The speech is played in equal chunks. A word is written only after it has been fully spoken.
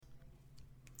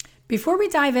Before we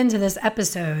dive into this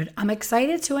episode, I'm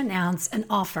excited to announce an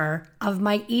offer of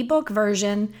my ebook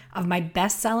version of my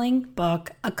best-selling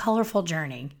book, A Colorful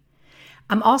Journey.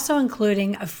 I'm also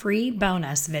including a free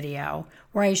bonus video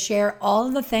where I share all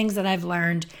of the things that I've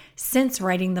learned since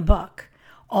writing the book,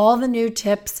 all the new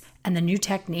tips and the new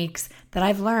techniques that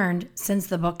I've learned since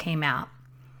the book came out.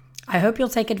 I hope you'll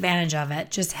take advantage of it.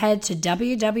 Just head to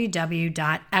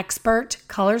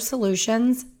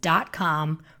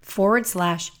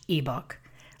www.expertcolorsolutions.com/ebook.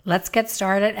 Let's get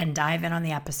started and dive in on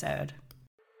the episode.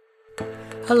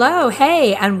 Hello,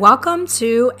 hey, and welcome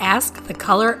to Ask the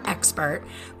Color Expert.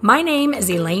 My name is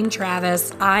Elaine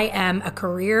Travis. I am a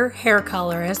career hair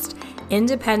colorist,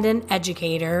 independent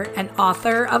educator, and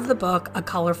author of the book, A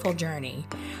Colorful Journey.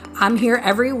 I'm here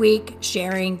every week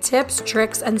sharing tips,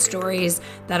 tricks, and stories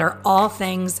that are all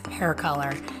things hair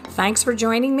color. Thanks for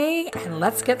joining me, and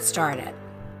let's get started.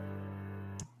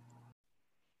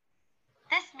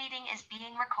 This meeting is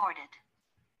being recorded.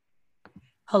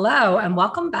 Hello, and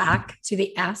welcome back to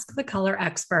the Ask the Color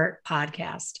Expert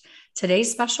podcast.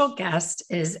 Today's special guest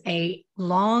is a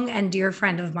long and dear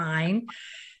friend of mine,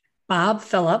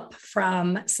 Phillip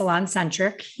from Salon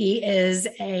Centric. He is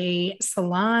a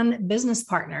salon business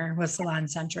partner with Salon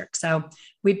Centric. So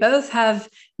we both have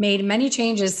made many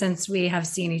changes since we have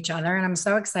seen each other, and I'm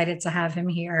so excited to have him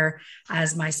here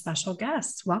as my special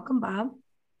guest. Welcome, Bob.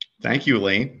 Thank you,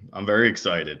 Elaine. I'm very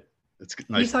excited. It's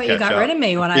nice. You thought you got rid of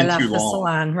me when I left the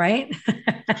salon, right?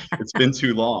 It's been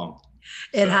too long.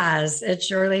 It has. It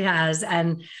surely has.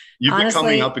 And you've honestly, been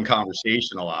coming up in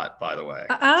conversation a lot, by the way.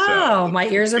 My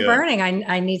ears are burning.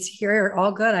 I need to hear it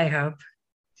all good, I hope.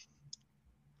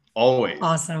 Always.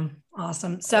 Awesome.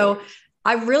 So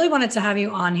I really wanted to have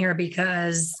you on here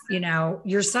because,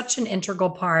 you're such an integral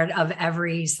part of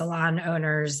every salon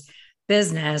owner's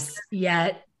business,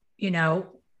 yet,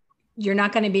 you're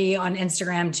not going to be on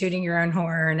Instagram tooting your own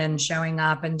horn and showing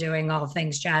up and doing all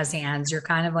things jazz hands. You're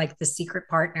kind of like the secret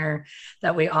partner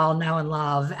that we all know and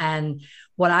love. And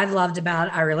what I've loved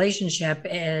about our relationship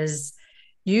is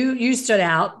you stood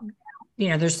out.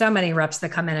 There's so many reps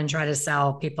that come in and try to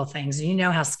sell people things. You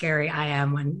know how scary I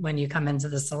am when you come into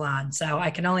the salon. So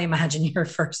I can only imagine your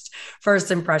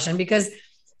first impression, because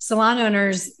salon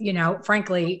owners,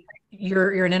 frankly,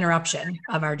 you're an interruption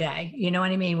of our day. You know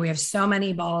what I mean? We have so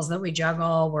many balls that we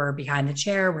juggle. We're behind the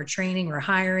chair, we're training, we're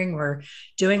hiring, we're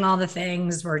doing all the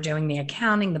things, we're doing the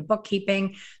accounting, the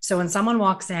bookkeeping. So when someone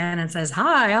walks in and says,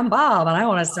 "Hi, I'm Bob, and I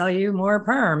want to sell you more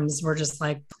perms," we're just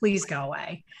like, please go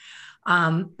away.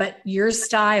 But your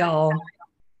style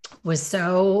was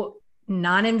so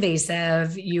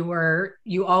non-invasive.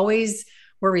 You always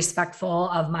were respectful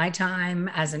of my time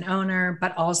as an owner,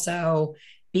 but also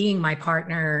being my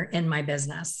partner in my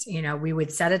business. We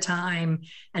would set a time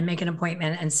and make an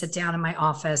appointment and sit down in my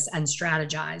office and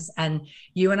strategize. And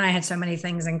you and I had so many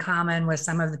things in common with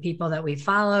some of the people that we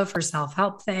follow for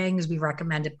self-help things. We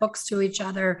recommended books to each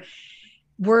other.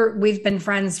 We've been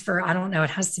friends for, I don't know, it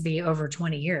has to be over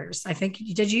 20 years. I think,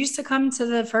 did you used to come to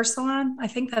the first salon? I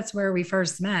think that's where we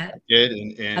first met. I did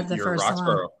in the your first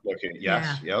Roxborough location.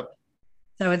 Yes. Yeah. Yep.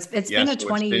 So it's been a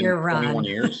 20-year run. 21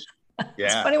 years. Yeah.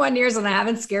 It's 21 years and I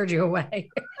haven't scared you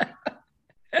away.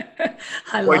 I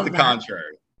Quite love the that.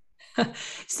 contrary.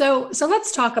 So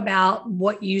let's talk about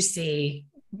what you see.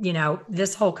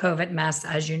 This whole COVID mess,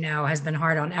 as you know, has been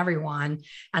hard on everyone.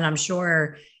 And I'm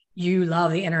sure you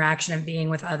love the interaction of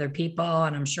being with other people.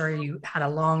 And I'm sure you had a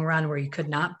long run where you could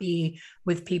not be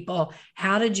with people.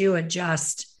 How did you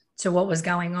adjust to what was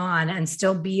going on and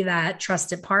still be that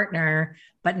trusted partner,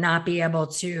 but not be able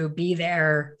to be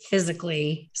there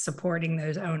physically supporting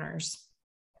those owners?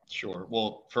 Sure.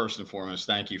 Well, first and foremost,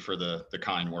 thank you for the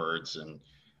kind words. And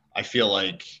I feel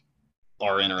like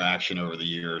our interaction over the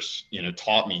years,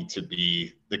 taught me to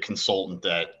be the consultant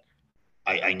that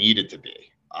I needed to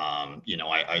be.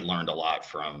 I learned a lot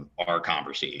from our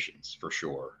conversations, for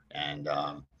sure. And,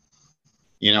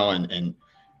 and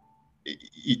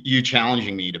you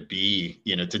challenging me to be,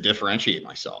 to differentiate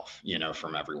myself,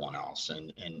 from everyone else.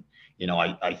 And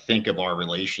I think of our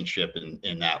relationship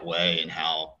in that way, and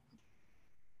how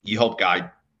you help guide,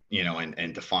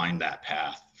 and define that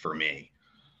path for me.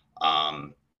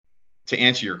 To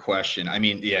answer your question, I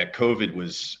mean, yeah, COVID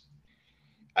was,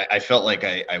 I felt like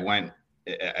I was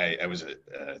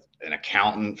an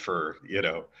accountant for,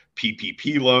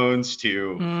 PPP loans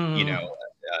to,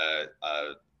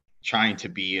 trying to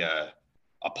be a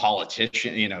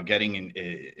politician, getting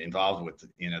involved with,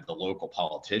 the local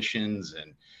politicians.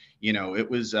 And, it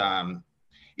was, I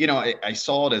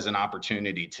saw it as an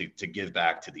opportunity to give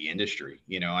back to the industry.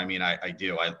 I mean, I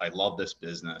do, I love this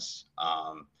business,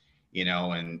 and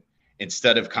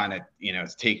instead of kind of,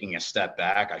 taking a step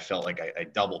back, I felt like I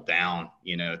doubled down,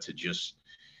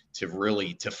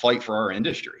 to fight for our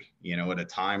industry, at a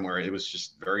time where it was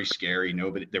just very scary.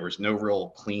 There was no real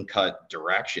clean cut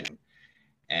direction.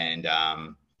 And,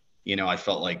 I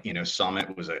felt like,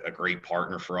 Summit was a great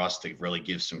partner for us to really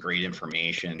give some great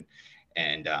information.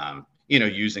 And,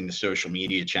 using the social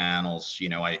media channels,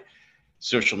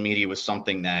 social media was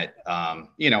something that,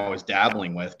 I was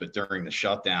dabbling with, but during the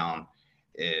shutdown,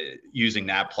 using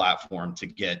that platform to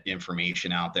get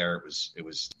information out there, it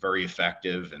was very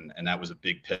effective. And that was a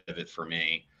big pivot for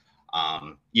me.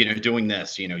 Doing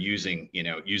this, using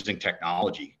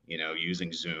technology,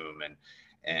 using Zoom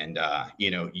and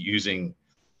using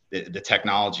the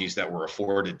technologies that were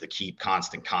afforded to keep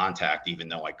constant contact, even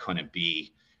though I couldn't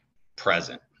be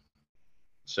present.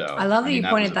 So I love that you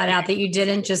pointed that out, that you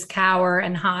didn't just cower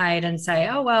and hide and say,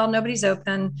 oh, well, nobody's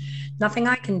open, nothing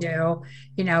I can do.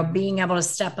 Being able to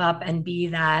step up and be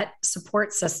that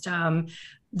support system.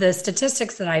 The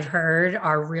statistics that I've heard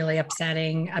are really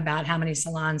upsetting about how many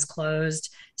salons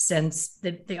closed since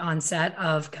the onset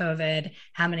of COVID,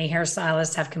 how many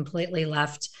hairstylists have completely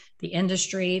left the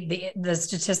industry. The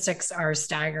statistics are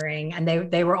staggering, and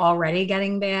they were already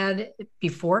getting bad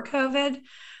before COVID,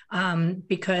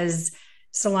 because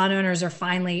salon owners are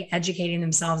finally educating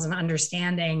themselves and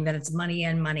understanding that it's money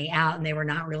in, money out, and they were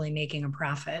not really making a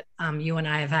profit. You and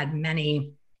I have had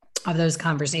many of those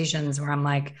conversations where I'm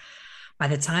like, by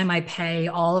the time I pay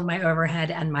all of my overhead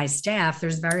and my staff,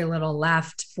 there's very little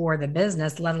left for the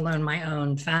business, let alone my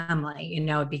own family.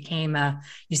 It became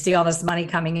you see all this money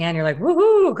coming in, you're like,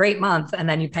 woohoo, great month. And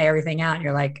then you pay everything out and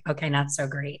you're like, okay, not so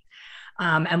great.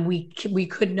 And we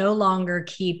could no longer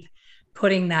keep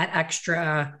putting that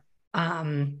extra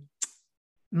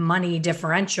money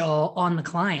differential on the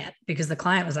client, because the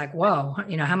client was like, whoa,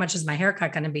 how much is my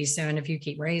haircut going to be soon if you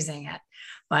keep raising it?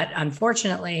 But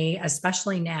unfortunately,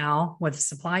 especially now with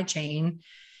supply chain,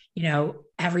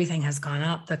 everything has gone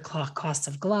up, the cost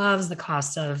of gloves, the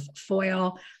cost of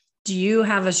foil. Do you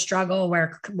have a struggle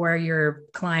where your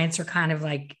clients are kind of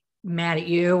like mad at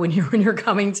you when you're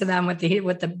coming to them with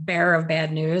the bearer of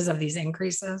bad news of these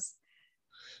increases?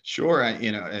 Sure.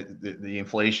 The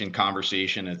inflation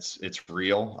conversation, it's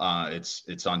real.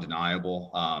 It's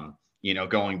undeniable.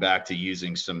 Going back to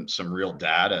using some real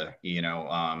data,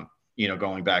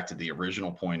 going back to the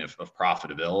original point of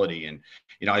profitability. And,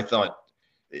 I thought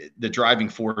the driving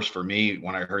force for me,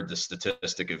 when I heard the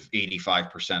statistic of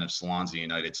 85% of salons in the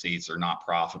United States are not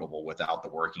profitable without the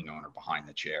working owner behind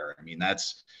the chair. I mean,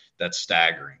 that's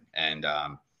staggering. And,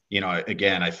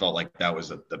 again, I felt like that was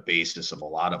the basis of a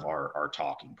lot of our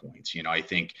talking points. I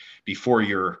think before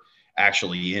you're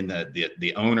actually in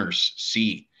the owner's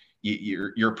seat,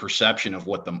 your perception of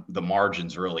what the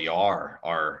margins really are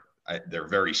they're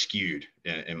very skewed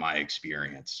in my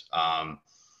experience.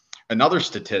 Another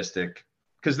statistic,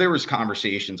 because there was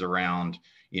conversations around,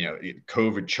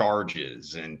 COVID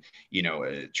charges and,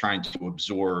 trying to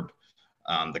absorb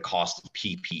the cost of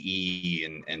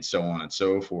PPE and so on and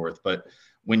so forth. But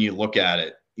when you look at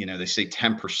it, they say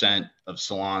 10% of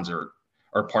salons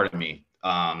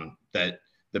that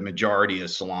the majority of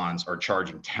salons are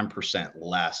charging 10%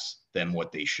 less than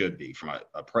what they should be from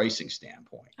a pricing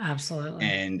standpoint. Absolutely.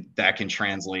 And that can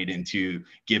translate into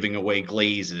giving away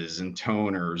glazes and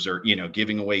toners, or,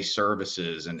 giving away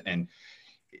services, and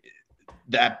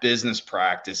that business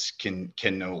practice can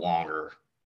no longer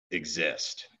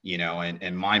exist,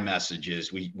 and my message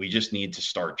is we just need to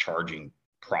start charging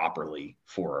properly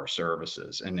for our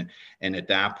services. And at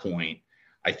that point,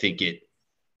 I think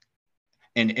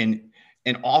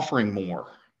and offering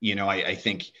more, I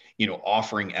think,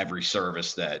 offering every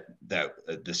service that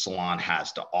the salon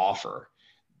has to offer.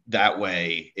 That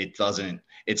way it's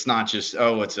not just,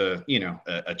 it's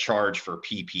a charge for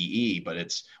PPE,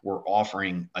 but we're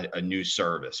offering a new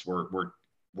service.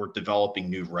 We're developing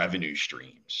new revenue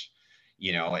streams,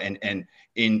 and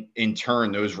in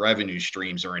turn, those revenue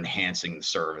streams are enhancing the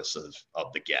service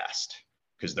of the guest,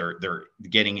 because they're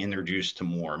getting introduced to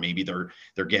more. Maybe they're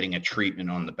getting a treatment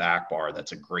on the back bar.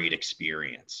 That's a great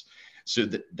experience. So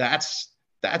that's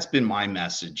been my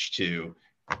message, to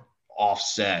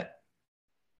offset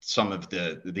some of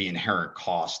the inherent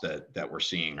costs that we're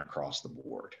seeing across the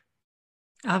board.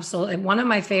 Absolutely. One of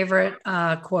my favorite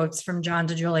quotes from John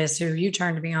DeJulius, who you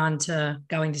turned me on to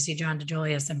going to see John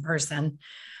DeJulius in person.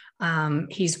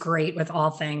 He's great with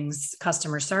all things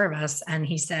customer service. And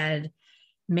he said,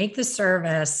 make the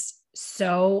service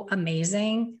so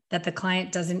amazing that the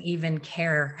client doesn't even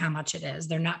care how much it is.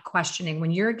 They're not questioning.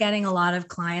 When you're getting a lot of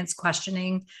clients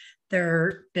questioning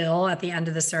their bill at the end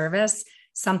of the service,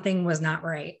 something was not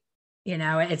right.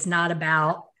 It's not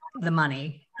about the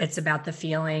money. It's about the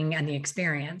feeling and the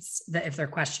experience that if they're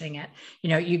questioning it, you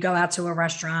know, you go out to a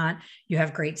restaurant, you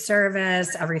have great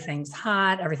service, everything's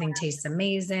hot, everything tastes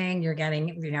amazing. You're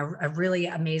getting, you know, a really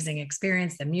amazing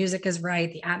experience. The music is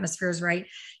right. The atmosphere is right.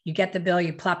 You get the bill,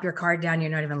 you plop your card down, you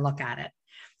don't even look at it.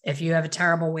 If you have a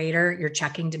terrible waiter, you're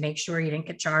checking to make sure you didn't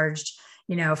get charged,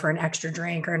 you know, for an extra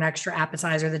drink or an extra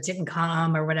appetizer that didn't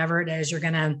come or whatever it is. You're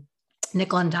going to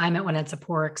nickel and dime it when it's a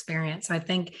poor experience. So I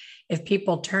think if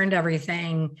people turned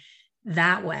everything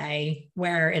that way,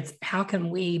 where it's how can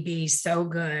we be so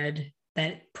good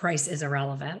that price is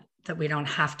irrelevant, that we don't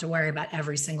have to worry about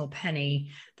every single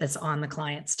penny that's on the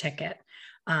client's ticket.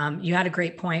 You had a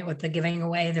great point with the giving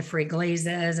away the free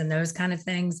glazes and those kind of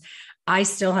things. I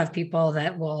still have people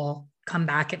that will come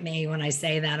back at me when I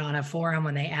say that on a forum,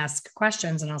 when they ask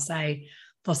questions, and they'll say,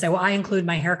 well, I include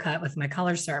my haircut with my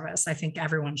color service. I think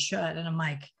everyone should. And I'm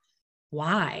like,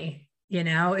 why? You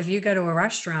know, if you go to a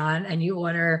restaurant and you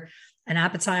order an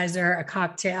appetizer, a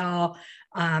cocktail,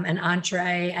 an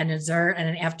entree, and a dessert, and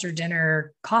an after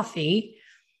dinner coffee,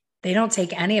 they don't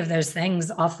take any of those things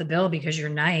off the bill because you're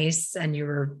nice and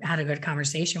had a good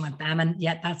conversation with them. And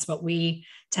yet that's what we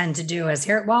tend to do is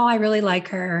here. Well, I really like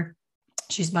her.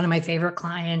 She's one of my favorite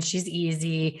clients. She's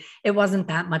easy. It wasn't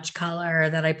that much color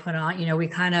that I put on. You know, we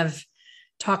kind of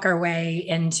talk our way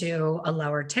into a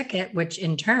lower ticket, which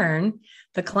in turn,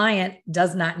 the client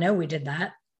does not know we did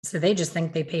that. So they just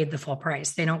think they paid the full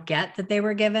price. They don't get that they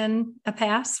were given a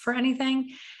pass for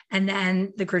anything. And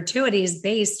then the gratuity is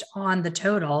based on the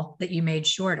total that you made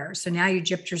shorter. So now you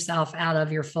gypped yourself out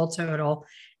of your full total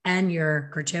and your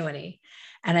gratuity.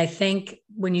 And I think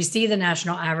when you see the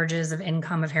national averages of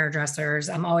income of hairdressers,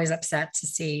 I'm always upset to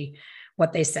see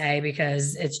what they say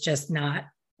because it's just not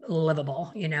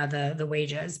livable, you know, the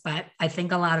wages. But I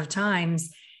think a lot of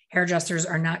times hairdressers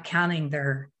are not counting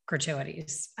their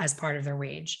gratuities as part of their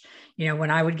wage. You know, when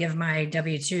I would give my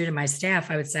W-2 to my staff,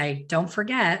 I would say, don't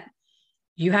forget,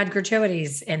 you had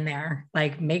gratuities in there.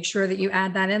 Like, make sure that you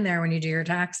add that in there when you do your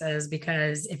taxes,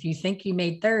 because if you think you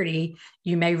made 30,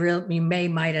 you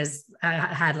might as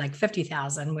had like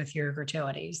 50,000 with your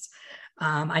gratuities.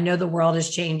 I know the world is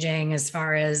changing as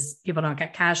far as people don't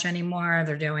get cash anymore.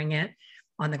 They're doing it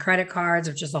on the credit cards,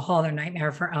 which is a whole other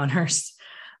nightmare for owners.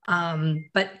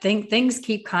 But things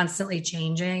keep constantly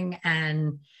changing,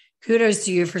 and kudos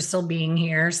to you for still being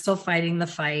here, still fighting the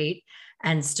fight,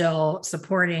 and still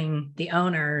supporting the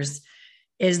owners.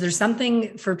 Is there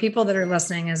something for people that are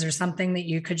listening? Is there something that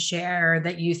you could share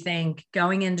that you think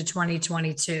going into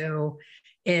 2022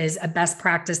 is a best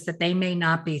practice that they may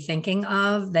not be thinking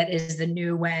of, that is the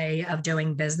new way of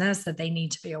doing business that they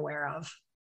need to be aware of?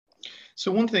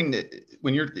 So one thing that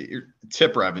when your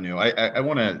tip revenue, I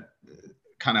want to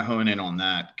kind of hone in on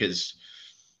that, because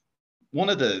one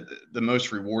of the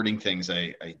most rewarding things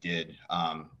I did,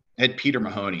 had Peter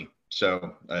Mahoney.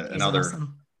 So another,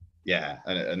 awesome.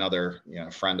 Another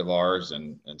friend of ours,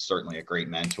 and certainly a great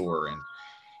mentor. And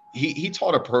he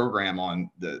taught a program on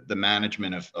the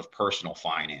management of personal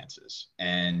finances,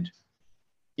 and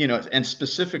and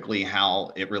specifically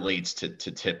how it relates to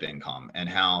tip income, and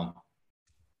how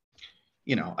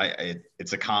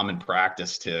it's a common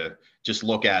practice to just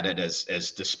look at it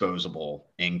as disposable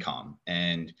income,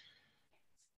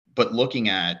 but looking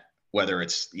at whether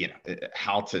it's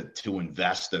how to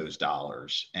invest those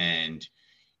dollars. And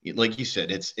like you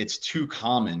said, it's too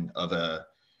common of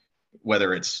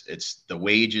whether it's the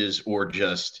wages or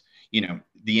just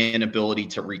the inability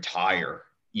to retire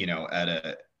at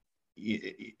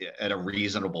a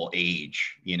reasonable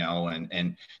age,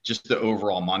 and just the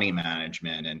overall money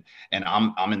management. And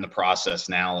I'm in the process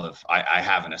now of I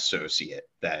have an associate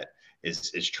that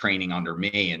is training under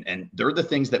me, and they're the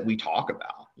things that we talk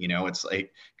about. It's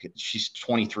like she's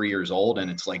 23 years old,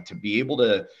 and it's like to be able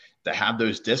to have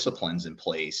those disciplines in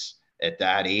place at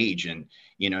that age, and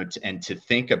to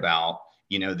think about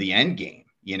the end game,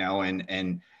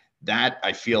 and that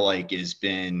I feel like it's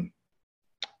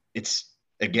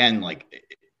again like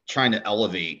trying to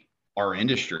elevate our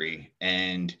industry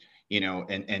and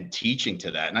teaching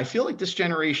to that. And I feel like this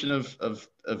generation of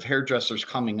hairdressers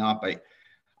coming up,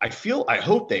 I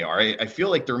hope they are. I feel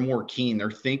like they're more keen.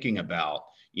 They're thinking about,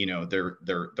 their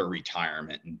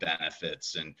retirement and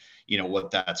benefits, and,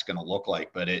 what that's going to look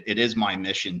like. But it is my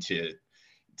mission to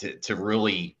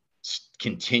really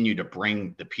continue to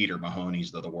bring the Peter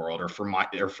Mahoneys of the world, or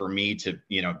for me to,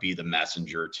 be the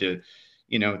messenger to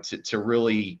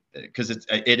really, because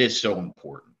it is so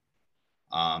important.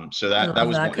 So that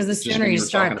was one, because the sooner you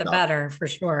start, the better, for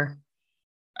sure.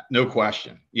 No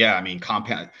question. Yeah. I mean,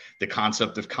 the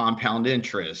concept of compound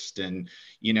interest, and,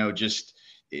 just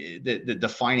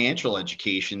the financial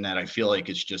education that I feel like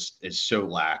is so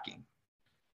lacking.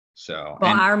 So,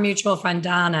 well, our mutual friend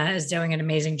Donna is doing an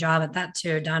amazing job at that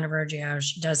too. Donna Vergio,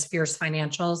 she does Fierce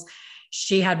Financials.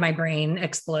 She had my brain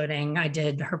exploding. I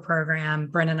did her program.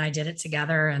 Bryn and I did it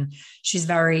together, and she's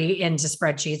very into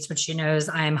spreadsheets, which she knows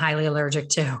I am highly allergic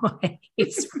to. I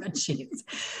hate spreadsheets.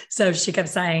 So she kept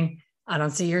saying, I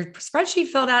don't see your spreadsheet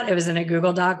filled out. It was in a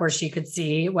Google Doc where she could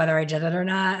see whether I did it or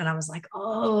not. And I was like,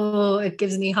 oh, it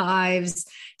gives me hives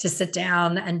to sit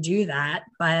down and do that.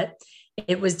 But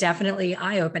it was definitely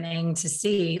eye-opening to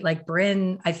see, like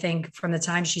Bryn, I think from the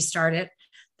time she started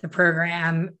the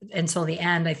program until the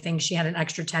end, I think she had an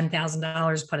extra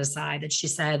 $10,000 put aside that she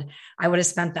said, I would have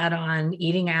spent that on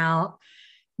eating out,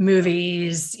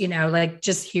 movies, like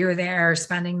just here, there,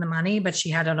 spending the money, but she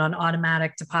had it on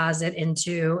automatic deposit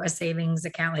into a savings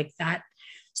account. Like that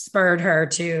spurred her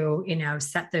to,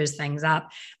 set those things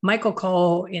up. Michael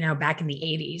Cole, back in the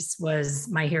 80s was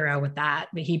my hero with that,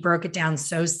 but he broke it down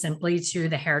so simply to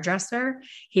the hairdresser.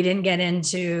 He didn't get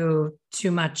into too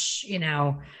much,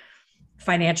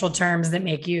 financial terms that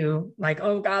make you like,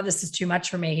 oh God, this is too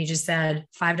much for me. He just said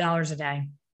 $5 a day.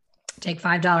 Take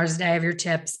 $5 a day of your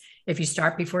tips. If you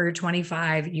start before you're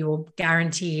 25, you will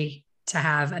guarantee to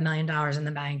have $1 million in the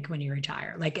bank when you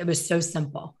retire. Like it was so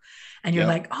simple. And you're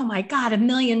like, oh my God, $1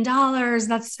 million.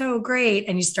 That's so great.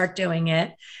 And you start doing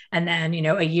it. And then,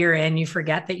 a year in, you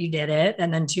forget that you did it.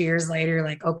 And then 2 years later, you're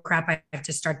like, oh crap, I have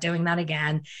to start doing that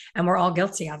again. And we're all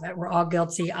guilty of it. We're all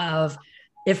guilty of,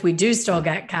 if we do still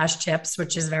get cash tips,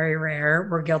 which is very rare,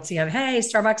 we're guilty of, hey,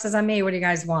 Starbucks is on me. What do you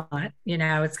guys want?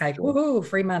 It's like, woohoo,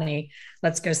 free money.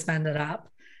 Let's go spend it up.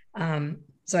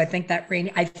 So I think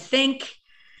I think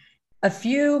a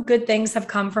few good things have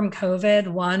come from COVID.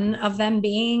 One of them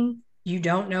being, you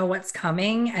don't know what's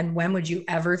coming. And when would you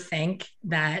ever think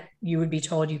that you would be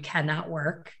told you cannot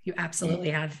work? You absolutely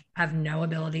have no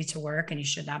ability to work and you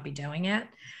should not be doing it.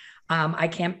 I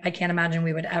can't imagine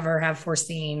we would ever have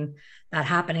foreseen that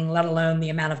happening, let alone the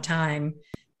amount of time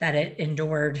that it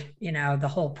endured. The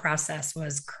whole process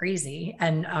was crazy.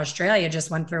 And Australia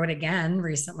just went through it again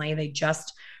recently. They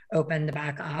just opened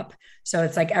back up. So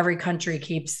it's like every country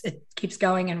keeps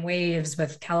going in waves,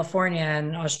 with California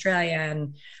and Australia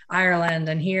and Ireland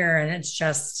and here. And it's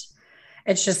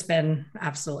just been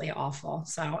absolutely awful.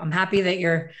 So I'm happy that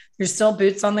you're still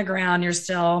boots on the ground. You're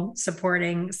still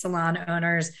supporting salon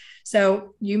owners.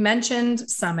 So you mentioned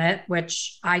Summit,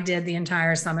 which I did the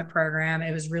entire Summit program.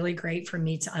 It was really great for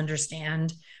me to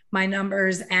understand my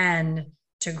numbers and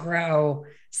to grow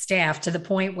staff to the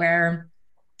point where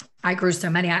I grew so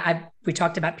many. We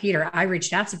talked about Peter. I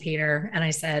reached out to Peter and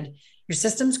I said, your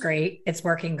system's great. It's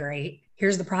working great.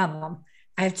 Here's the problem.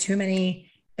 I have too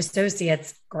many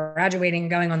associates graduating,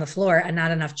 going on the floor and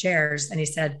not enough chairs. And he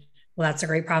said, well, that's a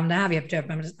great problem to have. You have to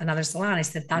open another salon. I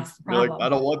said, that's the problem. Like, I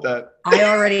don't want that. I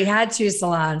already had 2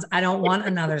 salons. I don't want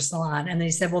another salon. And then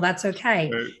he said, well, that's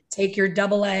okay. Right. Take your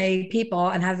AA people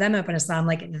and have them open a salon.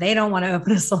 Like they don't want to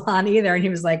open a salon either. And he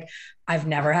was like, I've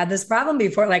never had this problem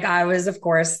before. Like I was, of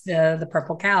course, the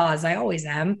purple cow, as I always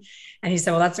am. And he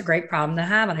said, well, that's a great problem to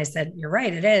have. And I said, you're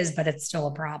right, it is, but it's still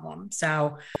a problem.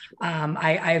 So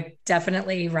I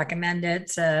definitely recommend it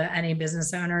to any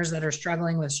business owners that are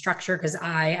struggling with structure. Cause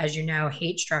I, as you know,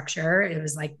 hate structure. It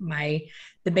was like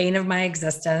the bane of my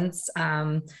existence.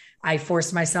 I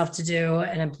forced myself to do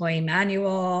an employee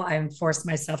manual. I forced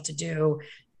myself to do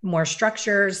more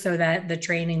structures so that the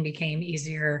training became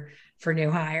easier for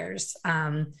new hires.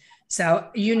 So,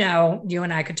 you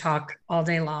and I could talk all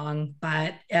day long,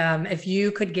 but if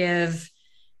you could give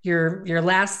your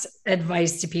last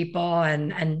advice to people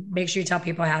and make sure you tell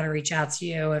people how to reach out to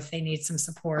you if they need some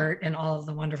support and all of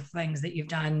the wonderful things that you've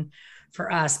done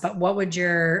for us. But what would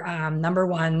your number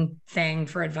one thing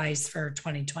for advice for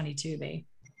 2022 be?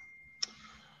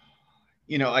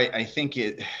 I think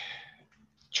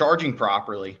charging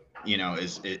properly,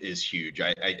 is huge.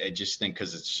 I just think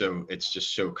because it's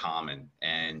just so common,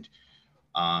 and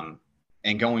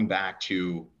going back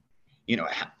to,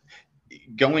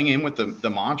 going in with the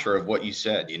mantra of what you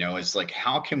said, is like,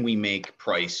 how can we make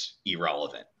price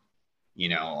irrelevant?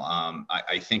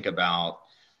 I think about,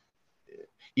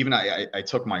 even I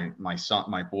took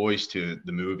my boys to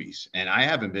the movies, and I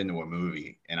haven't been to a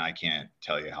movie and I can't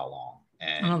tell you how long.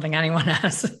 And I don't think anyone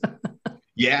has.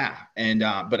 Yeah. And,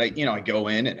 but I go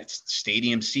in and it's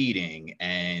stadium seating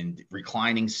and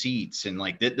reclining seats. And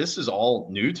like, this is all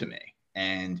new to me.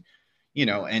 And,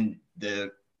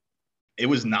 it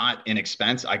was not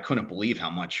inexpensive. I couldn't believe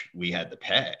how much we had to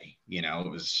pay.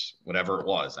 It was whatever it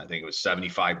was. I think it was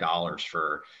 $75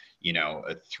 for,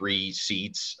 3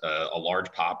 seats, a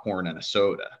large popcorn and a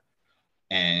soda.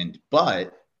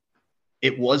 But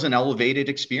it was an elevated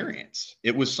experience.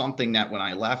 It was something that when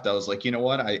I left, I was like, you know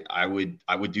what, I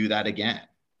would do that again,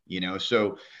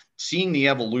 so seeing the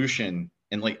evolution,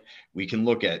 and like, we can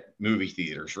look at movie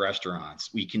theaters,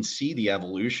 restaurants, we can see the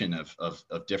evolution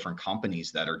of different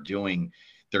companies that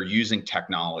they're using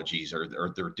technologies,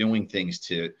 or they're doing things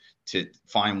to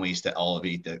find ways to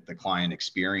elevate the client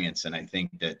experience. And I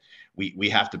think that we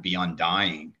have to be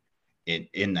undying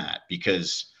in that,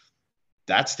 because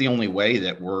that's the only way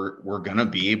that we're going to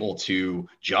be able to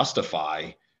justify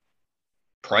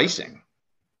pricing,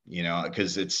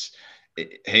 because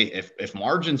hey, if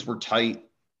margins were tight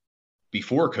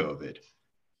before COVID,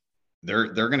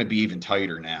 they're going to be even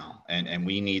tighter now. And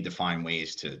we need to find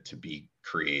ways to be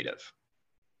creative.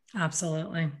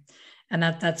 Absolutely. And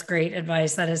that's great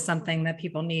advice. That is something that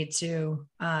people need to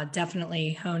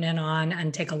definitely hone in on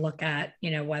and take a look at,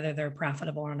 whether they're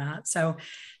profitable or not. So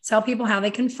tell people how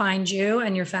they can find you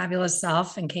and your fabulous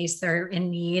self in case they're in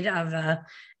need of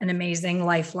an amazing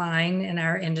lifeline in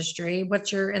our industry.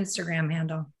 What's your Instagram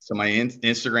handle? So my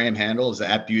Instagram handle is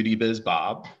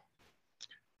 @BeautyBizBob.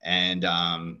 And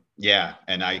yeah,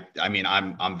 and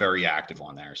I'm very active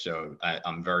on there. So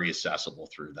I'm very accessible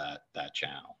through that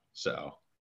channel. So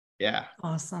yeah.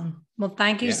 Awesome. Well,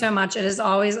 thank you so much. It is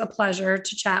always a pleasure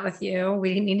to chat with you.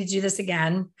 We need to do this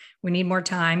again. We need more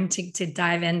time to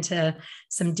dive into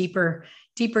some deeper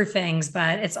things,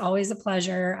 but it's always a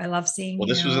pleasure. I love seeing you. Well,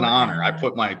 this was an honor. I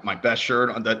put my best shirt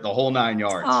on, the whole 9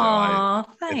 yards. Oh,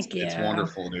 thank you. It's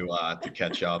wonderful to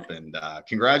catch up, and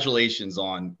congratulations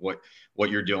on what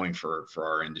you're doing for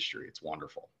our industry. It's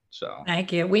wonderful. So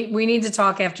thank you. We need to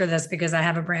talk after this, because I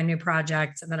have a brand new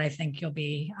project that I think you'll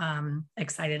be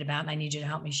excited about, and I need you to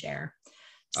help me share.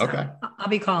 So okay. I'll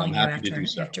be calling you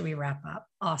after we wrap up.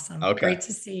 Awesome. Okay. Great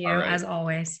to see you as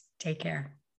always. Take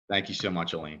care. Thank you so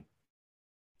much, Elaine.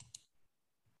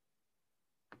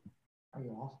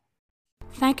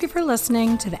 Thank you for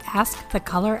listening to the Ask the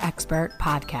Color Expert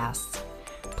podcast.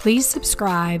 Please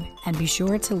subscribe and be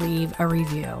sure to leave a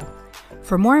review.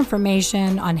 For more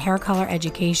information on hair color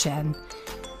education,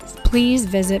 please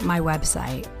visit my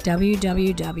website,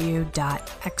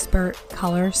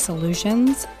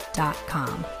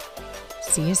 www.expertcolorsolutions.com.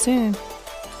 See you soon.